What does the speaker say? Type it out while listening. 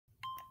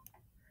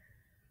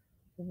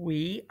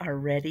We are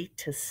ready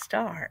to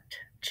start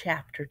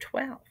chapter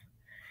 12,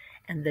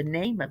 and the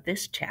name of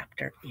this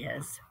chapter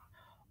is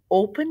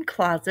Open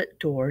Closet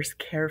Doors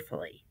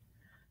Carefully.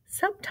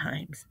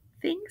 Sometimes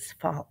things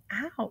fall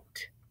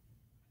out.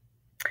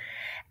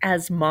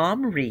 As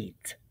Mom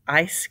reads,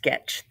 I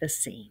sketch the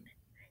scene.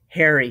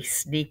 Harry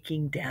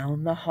sneaking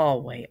down the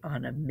hallway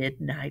on a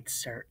midnight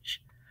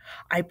search.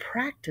 I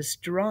practice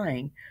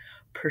drawing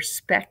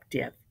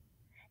perspective,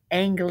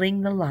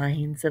 angling the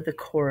lines of the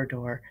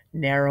corridor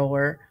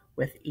narrower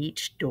with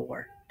each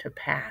door to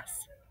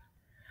pass.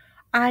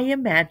 I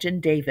imagine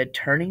David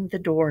turning the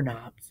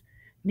doorknobs,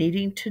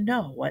 needing to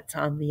know what's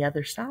on the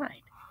other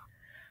side,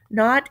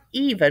 not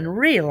even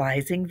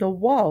realizing the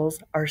walls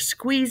are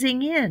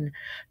squeezing in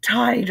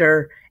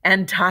tighter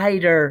and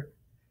tighter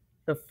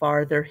the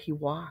farther he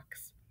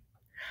walks.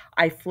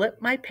 I flip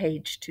my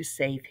page to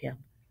save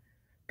him.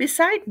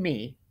 Beside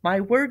me, my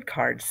word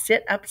cards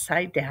sit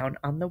upside down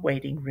on the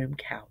waiting room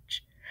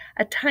couch,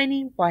 a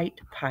tiny white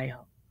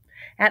pile.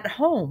 At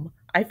home,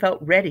 I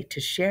felt ready to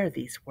share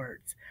these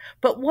words.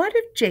 But what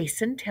if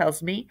Jason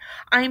tells me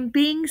I'm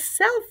being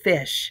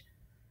selfish?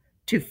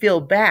 To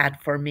feel bad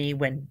for me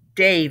when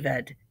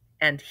David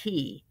and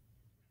he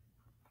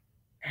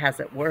has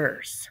it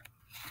worse.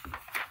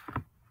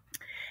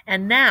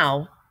 And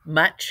now,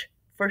 much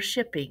for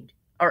shipping,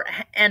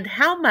 and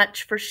how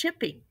much for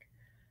shipping?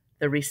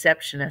 The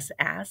receptionist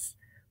asks,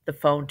 the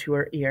phone to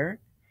her ear.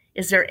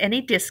 Is there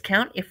any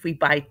discount if we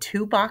buy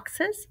 2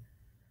 boxes?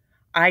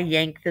 I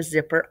yank the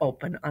zipper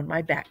open on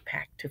my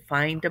backpack to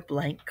find a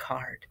blank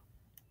card.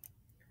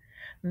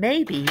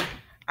 Maybe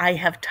I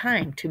have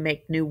time to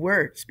make new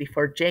words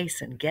before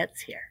Jason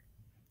gets here.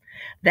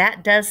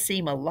 That does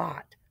seem a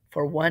lot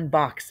for 1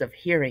 box of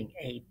hearing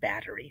aid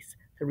batteries,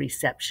 the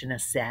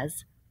receptionist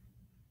says.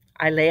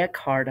 I lay a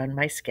card on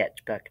my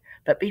sketchbook,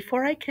 but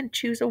before I can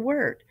choose a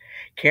word,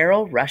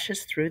 Carol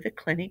rushes through the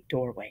clinic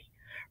doorway,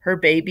 her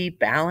baby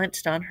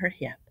balanced on her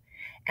hip,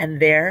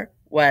 and there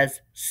was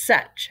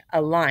such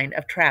a line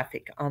of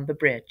traffic on the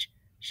bridge,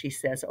 she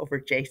says over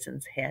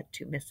Jason's head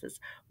to Mrs.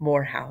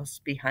 Morehouse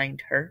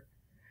behind her.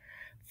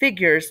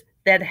 Figures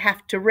that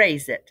have to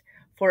raise it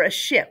for a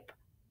ship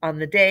on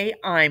the day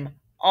I'm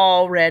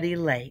already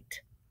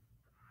late.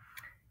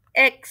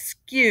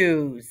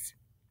 Excuse.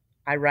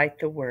 I write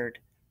the word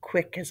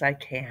quick as I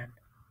can.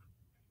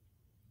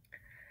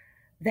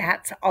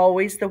 That's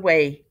always the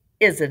way,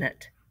 isn't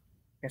it?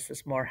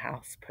 Mrs.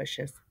 Morehouse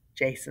pushes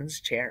Jason's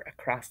chair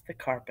across the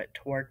carpet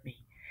toward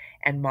me,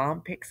 and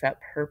Mom picks up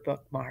her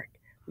bookmark,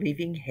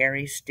 leaving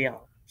Harry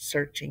still,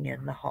 searching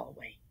in the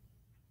hallway.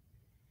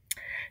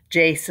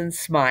 Jason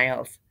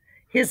smiles,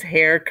 his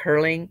hair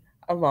curling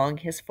along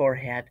his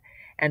forehead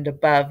and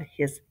above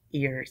his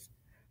ears,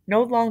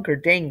 no longer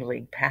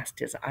dangling past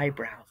his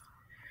eyebrows.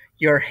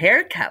 Your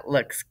haircut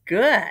looks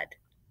good.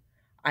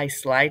 I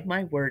slide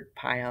my words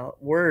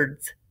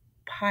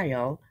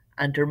pile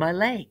under my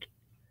leg.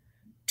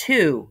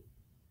 2.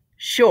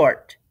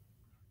 Short.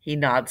 He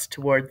nods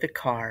toward the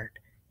card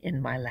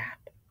in my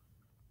lap.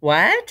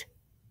 What?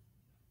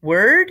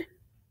 Word?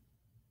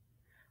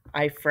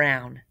 I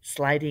frown,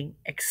 sliding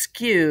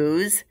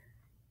excuse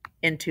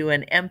into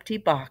an empty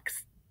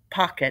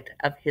pocket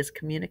of his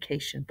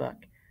communication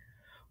book.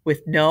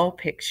 With no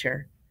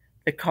picture,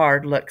 the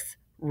card looks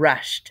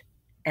rushed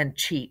and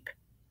cheap.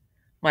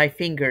 My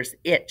fingers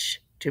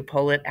itch to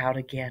pull it out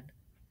again.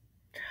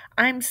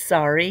 I'm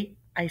sorry,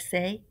 I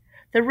say.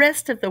 The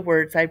rest of the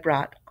words I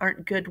brought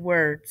aren't good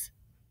words.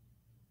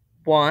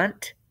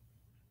 Want,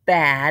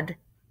 bad,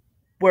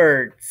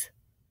 words.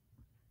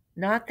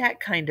 Not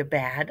that kind of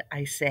bad,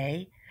 I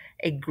say,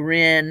 a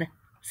grin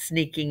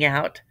sneaking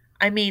out.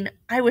 I mean,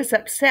 I was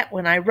upset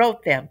when I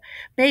wrote them.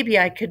 Maybe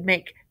I could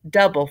make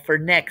double for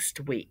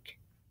next week.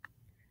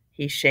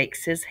 He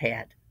shakes his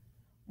head.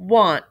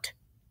 Want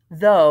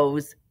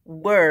those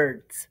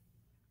words.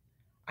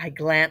 I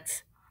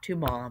glance to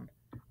Mom,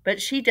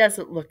 but she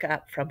doesn't look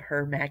up from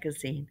her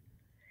magazine.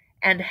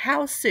 And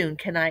how soon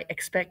can I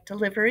expect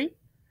delivery?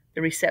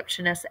 The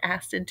receptionist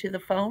asked into the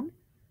phone.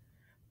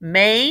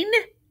 Maine?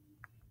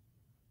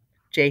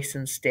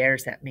 Jason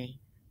stares at me,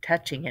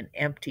 touching an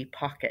empty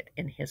pocket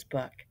in his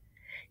book,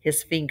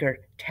 his finger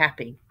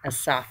tapping a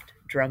soft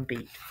drum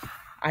beat.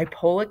 I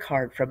pull a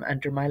card from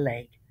under my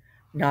leg,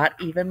 not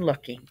even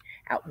looking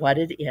at what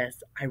it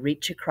is. I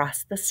reach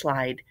across the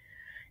slide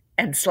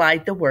and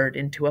slide the word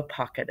into a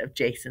pocket of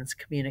Jason's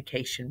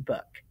communication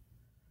book.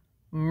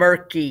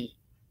 Murky.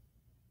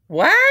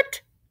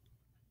 What?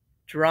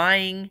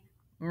 Drawing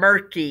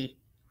murky.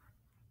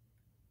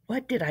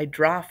 What did I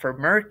draw for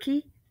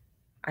murky?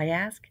 I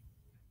ask.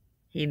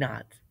 He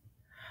nods.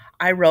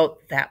 I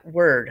wrote that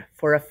word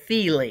for a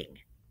feeling,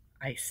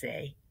 I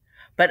say.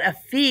 But a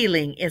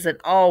feeling isn't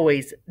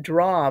always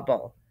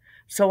drawable,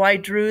 so I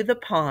drew the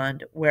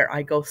pond where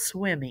I go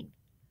swimming.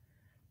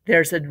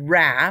 There's a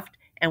raft,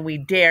 and we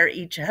dare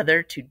each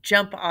other to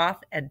jump off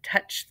and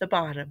touch the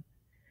bottom.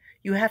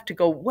 You have to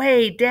go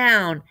way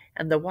down,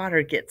 and the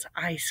water gets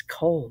ice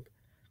cold.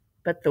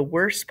 But the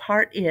worst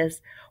part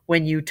is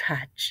when you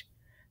touch.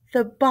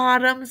 The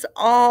bottom's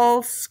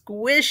all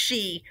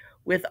squishy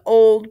with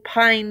old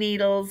pine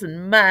needles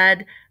and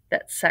mud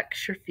that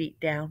sucks your feet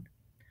down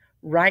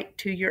right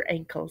to your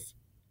ankles.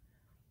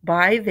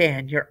 By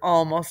then, you're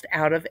almost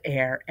out of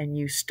air and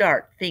you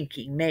start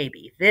thinking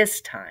maybe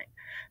this time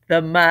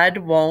the mud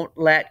won't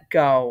let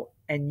go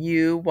and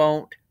you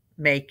won't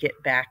make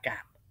it back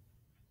up.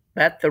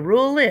 But the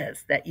rule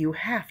is that you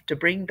have to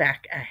bring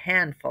back a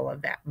handful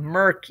of that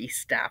murky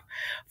stuff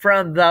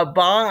from the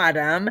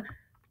bottom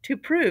to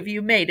prove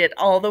you made it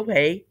all the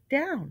way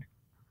down.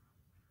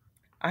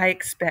 I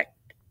expect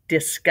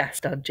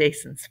disgust on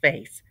Jason's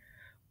face,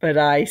 but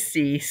I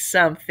see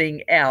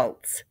something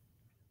else.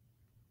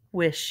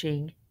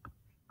 Wishing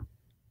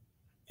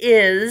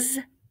is,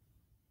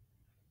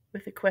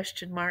 with a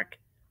question mark,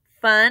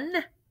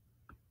 fun?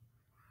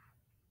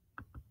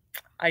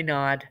 I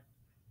nod.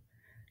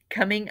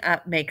 Coming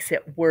up makes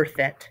it worth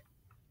it.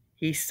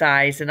 He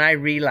sighs, and I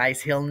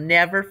realize he'll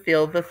never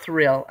feel the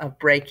thrill of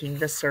breaking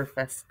the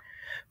surface.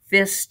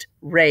 Fist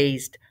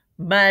raised,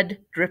 mud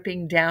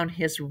dripping down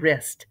his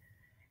wrist.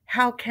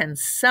 How can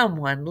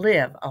someone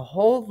live a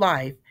whole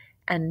life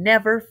and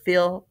never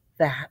feel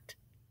that?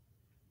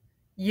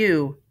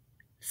 You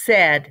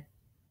said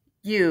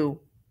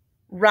you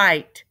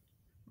right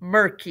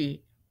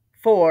murky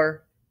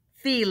for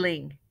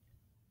feeling.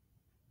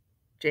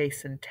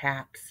 Jason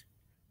taps.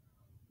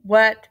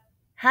 What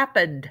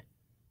happened?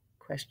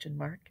 Question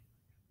mark.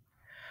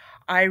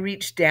 I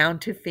reach down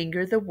to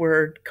finger the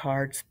word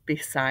cards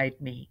beside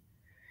me.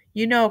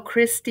 You know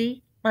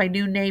Christy, my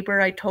new neighbor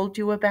I told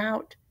you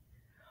about?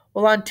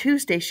 Well, on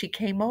Tuesday she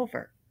came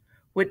over,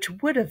 which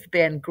would have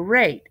been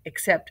great,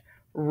 except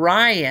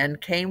Ryan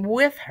came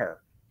with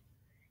her.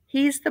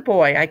 He's the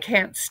boy I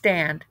can't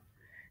stand.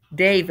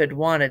 David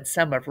wanted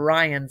some of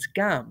Ryan's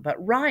gum,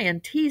 but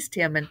Ryan teased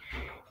him and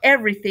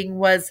everything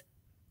was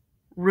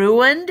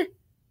ruined.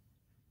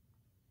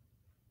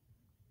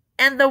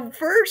 And the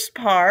first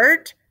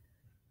part,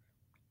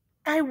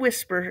 I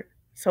whisper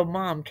so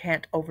Mom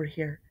can't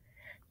overhear.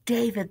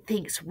 David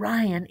thinks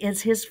Ryan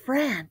is his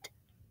friend.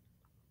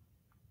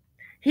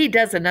 He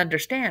doesn't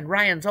understand.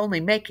 Ryan's only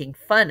making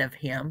fun of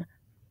him.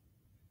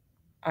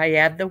 I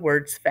add the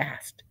words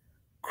fast.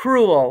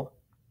 Cruel,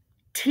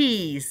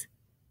 tease,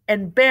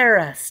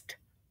 embarrassed.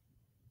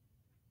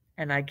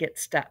 And I get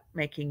stuck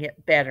making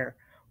it better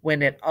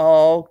when it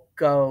all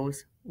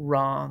goes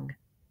wrong.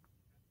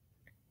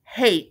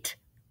 Hate,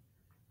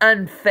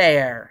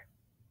 unfair.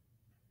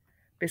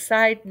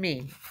 Beside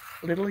me,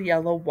 little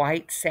yellow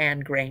white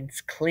sand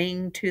grains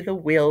cling to the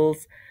wheel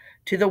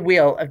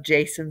of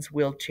Jason's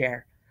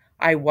wheelchair.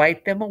 I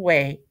wipe them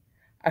away,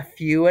 a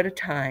few at a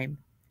time,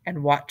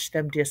 and watch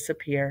them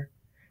disappear,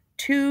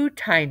 too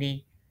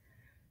tiny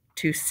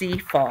to see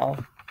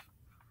fall.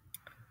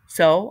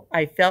 So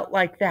I felt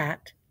like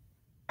that.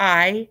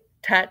 I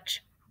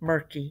touch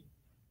murky.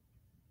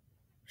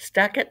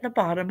 Stuck at the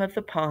bottom of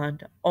the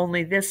pond,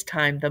 only this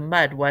time the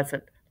mud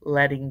wasn't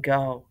letting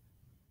go.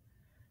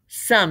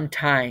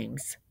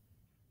 Sometimes.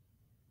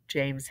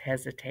 James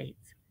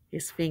hesitates,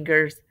 his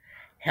fingers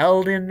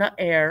held in the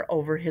air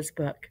over his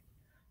book.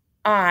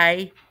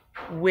 I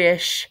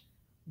wish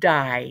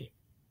die.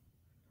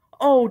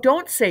 Oh,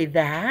 don't say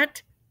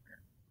that.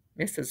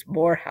 Mrs.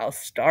 Morehouse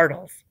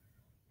startles.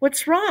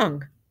 What's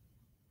wrong?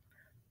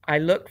 I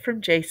look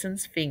from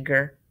Jason's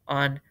finger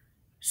on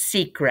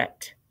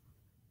secret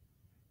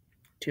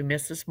to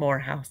Mrs.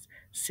 Morehouse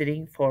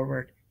sitting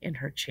forward in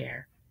her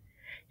chair.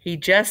 He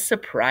just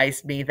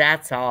surprised me,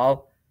 that's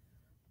all.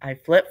 I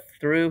flip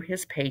through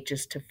his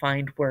pages to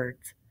find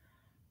words.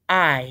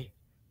 I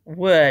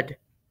would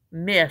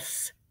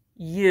miss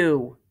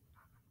you.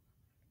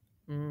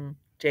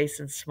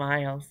 Jason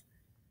smiles.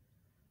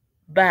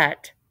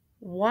 But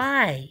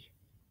why?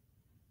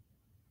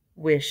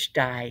 Wish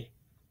die.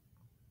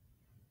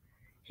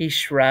 He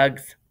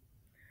shrugs.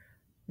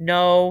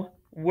 No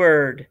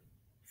word.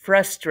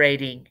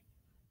 Frustrating.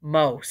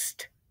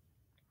 Most.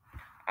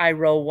 I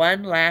roll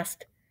one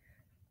last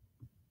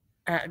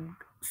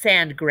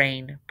sand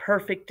grain,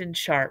 perfect and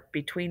sharp,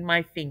 between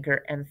my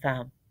finger and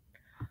thumb.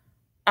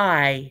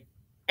 I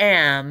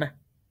am,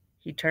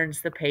 he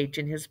turns the page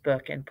in his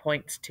book and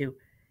points to,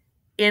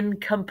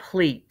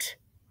 incomplete.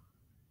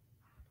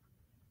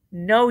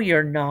 No,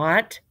 you're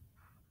not,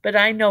 but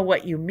I know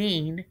what you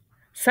mean.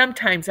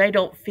 Sometimes I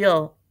don't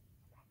feel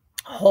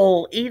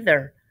whole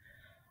either.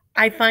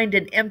 I find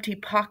an empty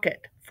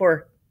pocket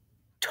for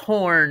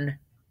torn.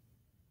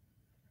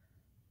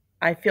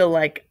 I feel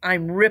like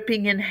I'm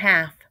ripping in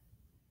half.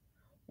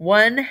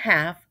 One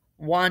half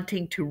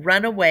wanting to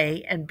run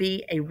away and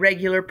be a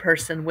regular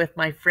person with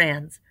my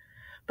friends.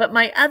 But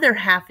my other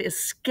half is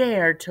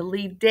scared to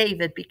leave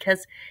David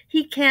because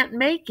he can't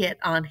make it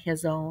on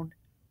his own.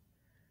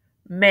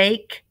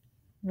 Make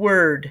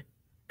word,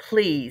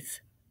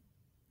 please.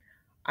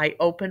 I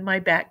open my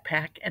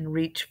backpack and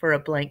reach for a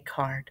blank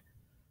card.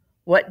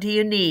 What do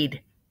you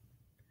need?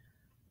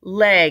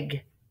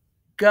 Leg,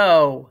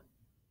 go.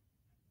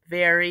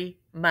 Very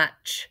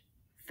much,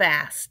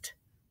 fast.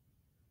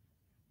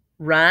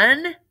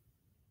 Run?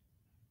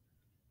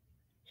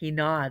 He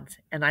nods,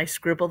 and I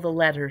scribble the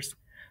letters,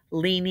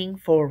 leaning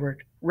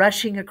forward,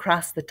 rushing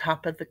across the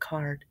top of the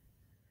card.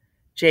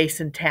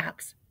 Jason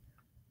taps.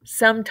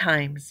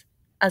 Sometimes,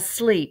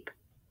 asleep,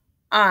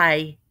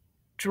 I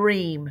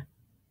dream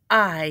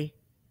I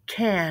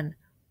can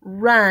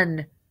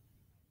run.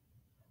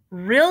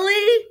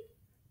 Really?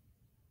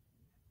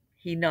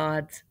 He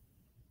nods.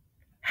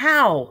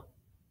 How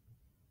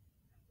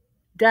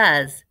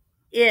does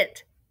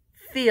it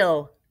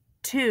feel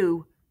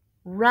to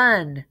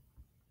run?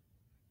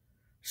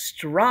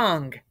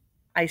 Strong.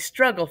 I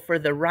struggle for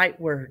the right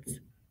words.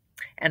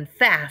 And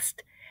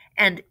fast.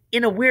 And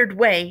in a weird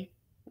way,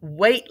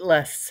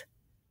 weightless.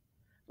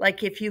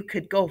 Like if you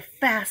could go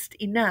fast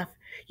enough,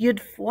 you'd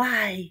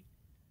fly.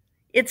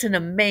 It's an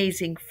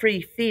amazing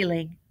free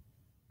feeling.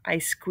 I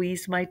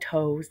squeeze my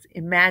toes,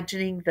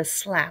 imagining the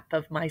slap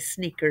of my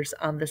sneakers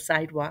on the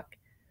sidewalk.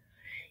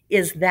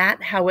 Is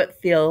that how it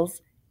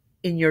feels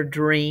in your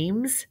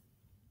dreams?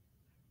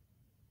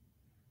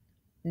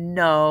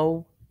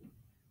 No.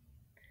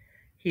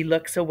 He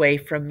looks away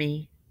from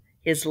me,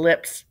 his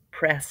lips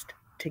pressed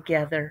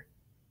together.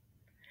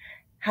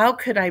 How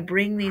could I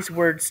bring these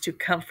words to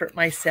comfort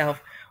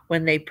myself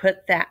when they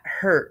put that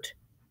hurt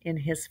in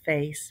his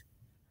face?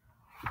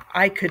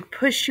 I could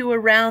push you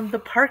around the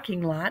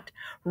parking lot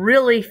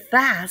really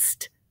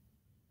fast,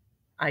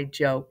 I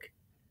joke.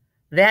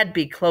 That'd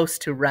be close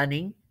to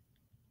running.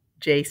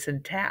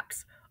 Jason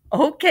taps.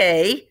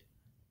 Okay.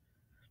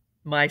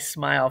 My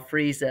smile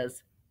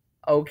freezes.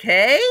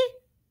 Okay?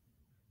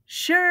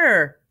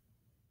 Sure.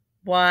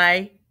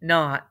 Why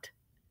not?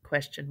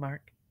 Question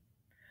mark.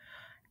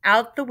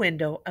 Out the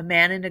window, a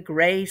man in a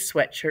gray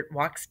sweatshirt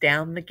walks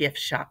down the gift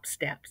shop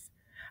steps.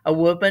 A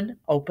woman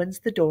opens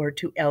the door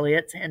to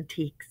Elliot's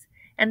Antiques,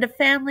 and a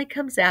family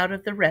comes out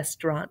of the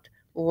restaurant,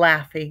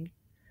 laughing.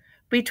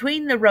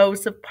 Between the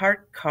rows of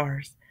parked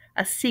cars,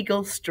 a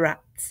seagull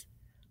struts,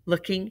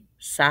 looking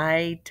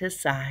side to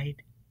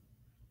side.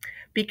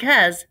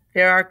 Because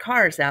there are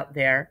cars out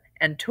there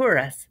and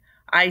tourists,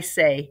 I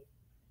say,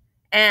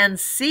 and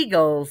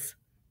seagulls.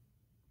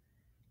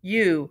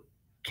 You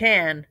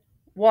can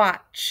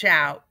watch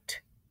out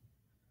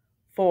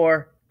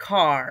for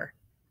car.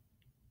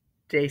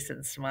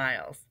 Jason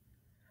smiles.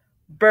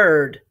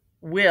 Bird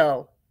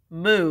will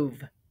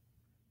move.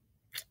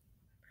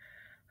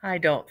 I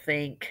don't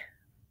think.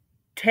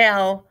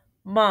 Tell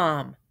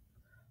Mom.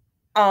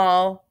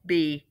 I'll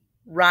be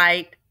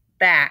right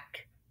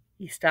back.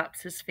 He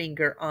stops his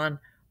finger on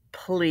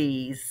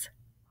please.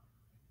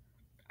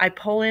 I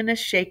pull in a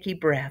shaky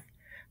breath.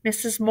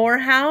 Mrs.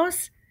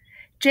 Morehouse,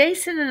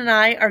 Jason and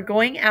I are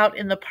going out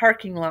in the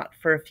parking lot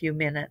for a few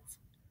minutes.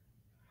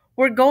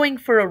 We're going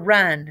for a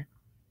run.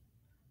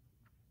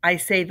 I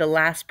say the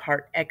last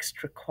part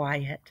extra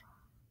quiet.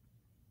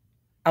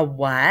 A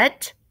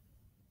what?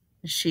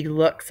 She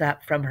looks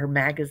up from her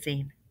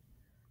magazine.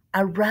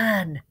 A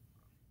run.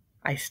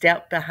 I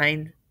step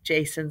behind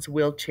Jason's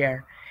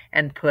wheelchair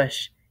and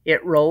push.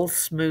 It rolls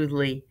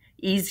smoothly,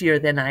 easier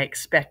than I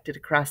expected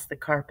across the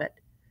carpet.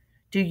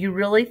 Do you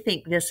really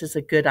think this is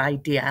a good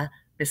idea?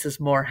 Mrs.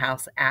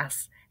 Morehouse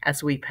asks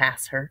as we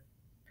pass her.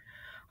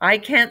 I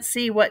can't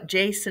see what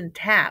Jason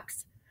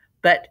taps,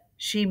 but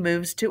she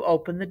moves to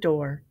open the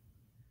door.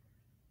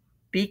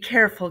 Be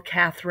careful,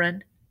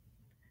 Catherine.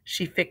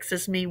 She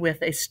fixes me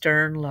with a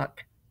stern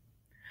look.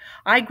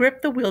 I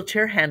grip the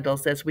wheelchair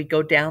handles as we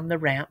go down the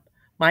ramp,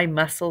 my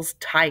muscles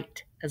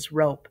tight as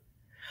rope.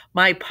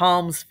 My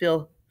palms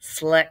feel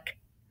slick,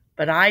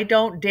 but I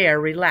don't dare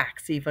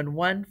relax even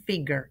one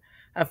finger,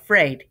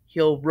 afraid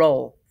he'll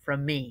roll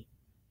from me.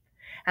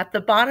 At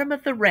the bottom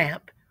of the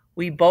ramp,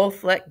 we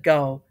both let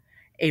go,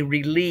 a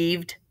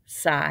relieved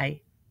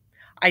sigh.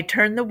 I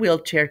turn the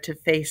wheelchair to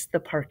face the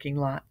parking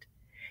lot.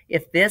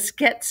 If this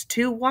gets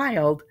too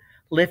wild,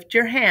 lift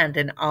your hand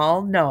and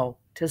I'll know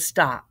to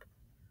stop.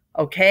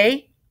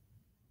 Okay?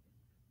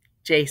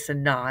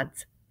 Jason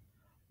nods.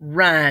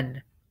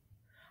 Run.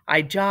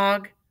 I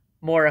jog,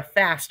 more a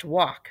fast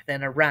walk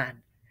than a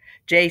run.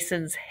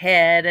 Jason's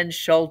head and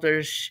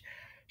shoulders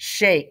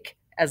shake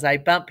as I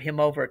bump him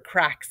over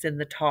cracks in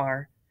the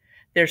tar.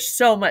 There's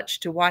so much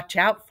to watch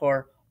out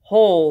for,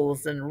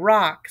 holes and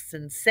rocks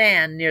and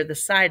sand near the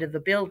side of the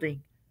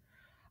building.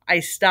 I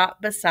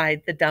stop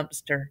beside the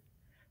dumpster.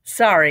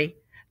 Sorry,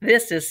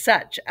 this is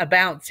such a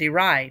bouncy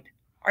ride.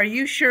 Are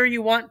you sure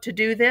you want to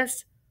do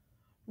this?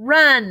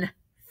 Run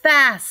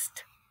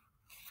fast,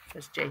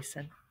 says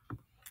Jason.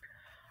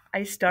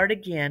 I start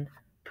again,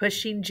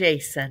 pushing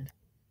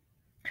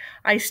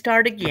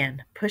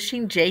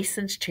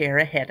Jason's chair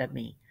ahead of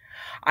me.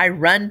 I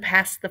run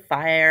past the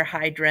fire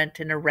hydrant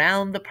and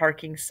around the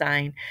parking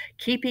sign,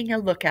 keeping a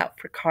lookout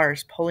for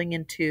cars pulling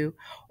into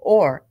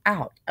or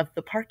out of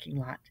the parking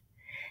lot.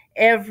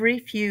 Every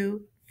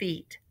few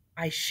feet,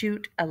 I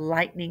shoot a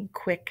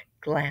lightning-quick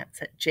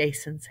glance at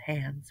Jason's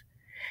hands.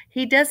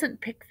 He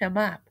doesn't pick them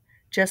up,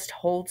 just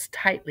holds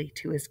tightly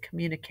to his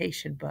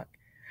communication book.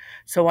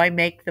 So I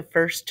make the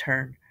first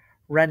turn,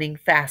 running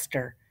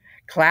faster.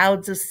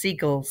 Clouds of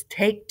seagulls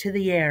take to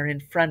the air in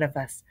front of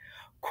us,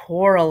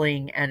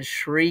 quarreling and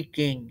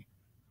shrieking.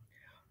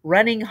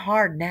 Running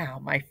hard now,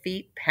 my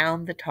feet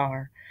pound the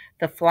tar,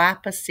 the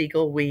flap of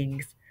seagull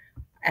wings,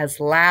 as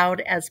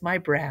loud as my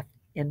breath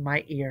in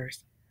my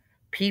ears.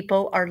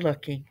 People are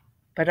looking,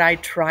 but I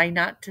try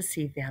not to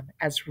see them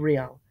as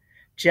real,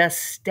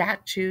 just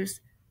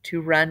statues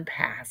to run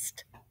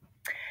past.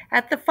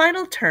 At the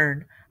final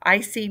turn,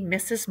 I see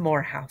Mrs.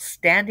 Morehouse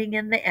standing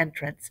in the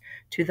entrance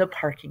to the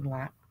parking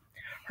lot,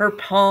 her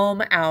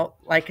palm out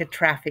like a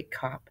traffic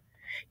cop,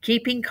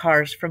 keeping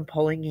cars from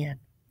pulling in.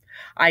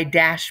 I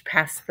dash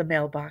past the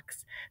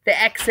mailbox, the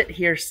exit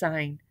here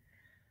sign,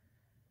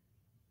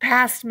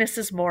 past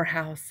Mrs.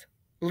 Morehouse,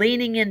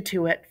 leaning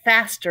into it,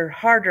 faster,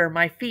 harder,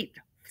 my feet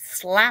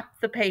slap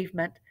the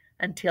pavement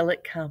until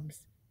it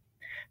comes.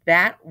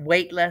 That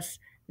weightless,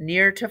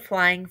 near to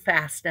flying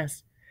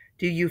fastness.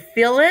 Do you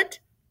feel it?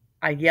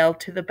 I yell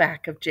to the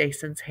back of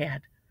Jason's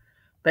head.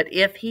 But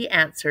if he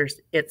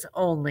answers, it's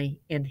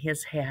only in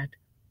his head.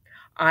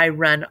 I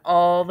run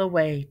all the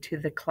way to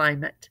the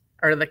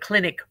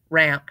clinic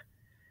ramp.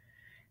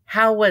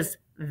 How was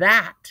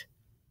that?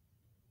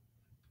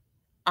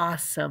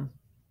 Awesome.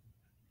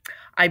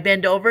 I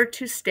bend over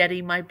to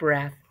steady my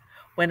breath.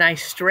 When I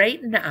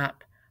straighten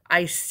up,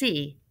 I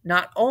see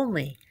not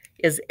only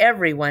is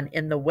everyone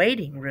in the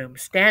waiting room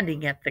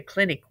standing at the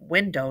clinic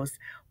windows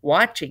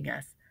watching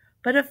us,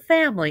 but a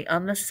family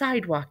on the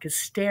sidewalk is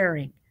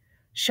staring,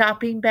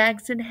 shopping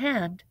bags in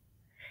hand.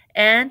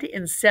 And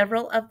in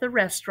several of the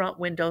restaurant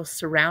windows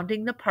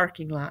surrounding the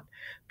parking lot,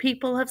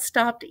 people have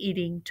stopped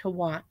eating to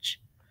watch.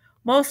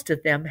 Most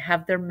of them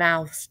have their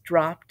mouths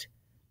dropped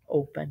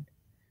open.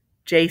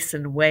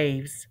 Jason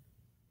waves.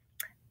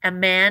 A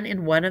man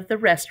in one of the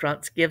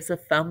restaurants gives a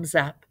thumbs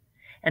up,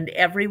 and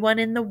everyone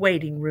in the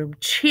waiting room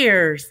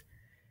cheers.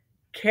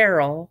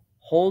 Carol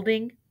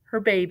holding her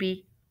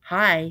baby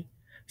high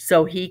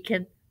so he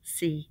can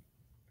see.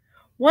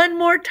 One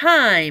more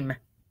time.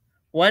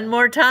 One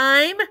more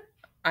time?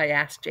 I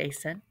ask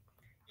Jason.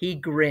 He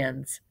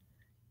grins.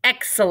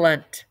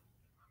 Excellent.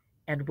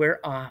 And we're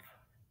off,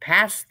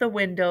 past the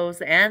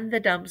windows and the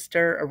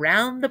dumpster,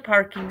 around the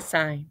parking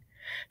sign.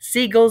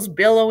 Seagulls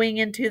billowing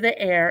into the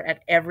air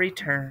at every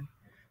turn.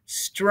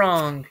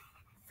 Strong,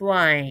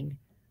 flying,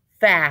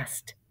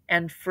 fast,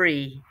 and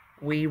free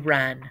we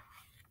run.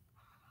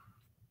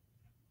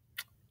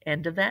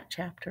 End of that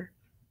chapter.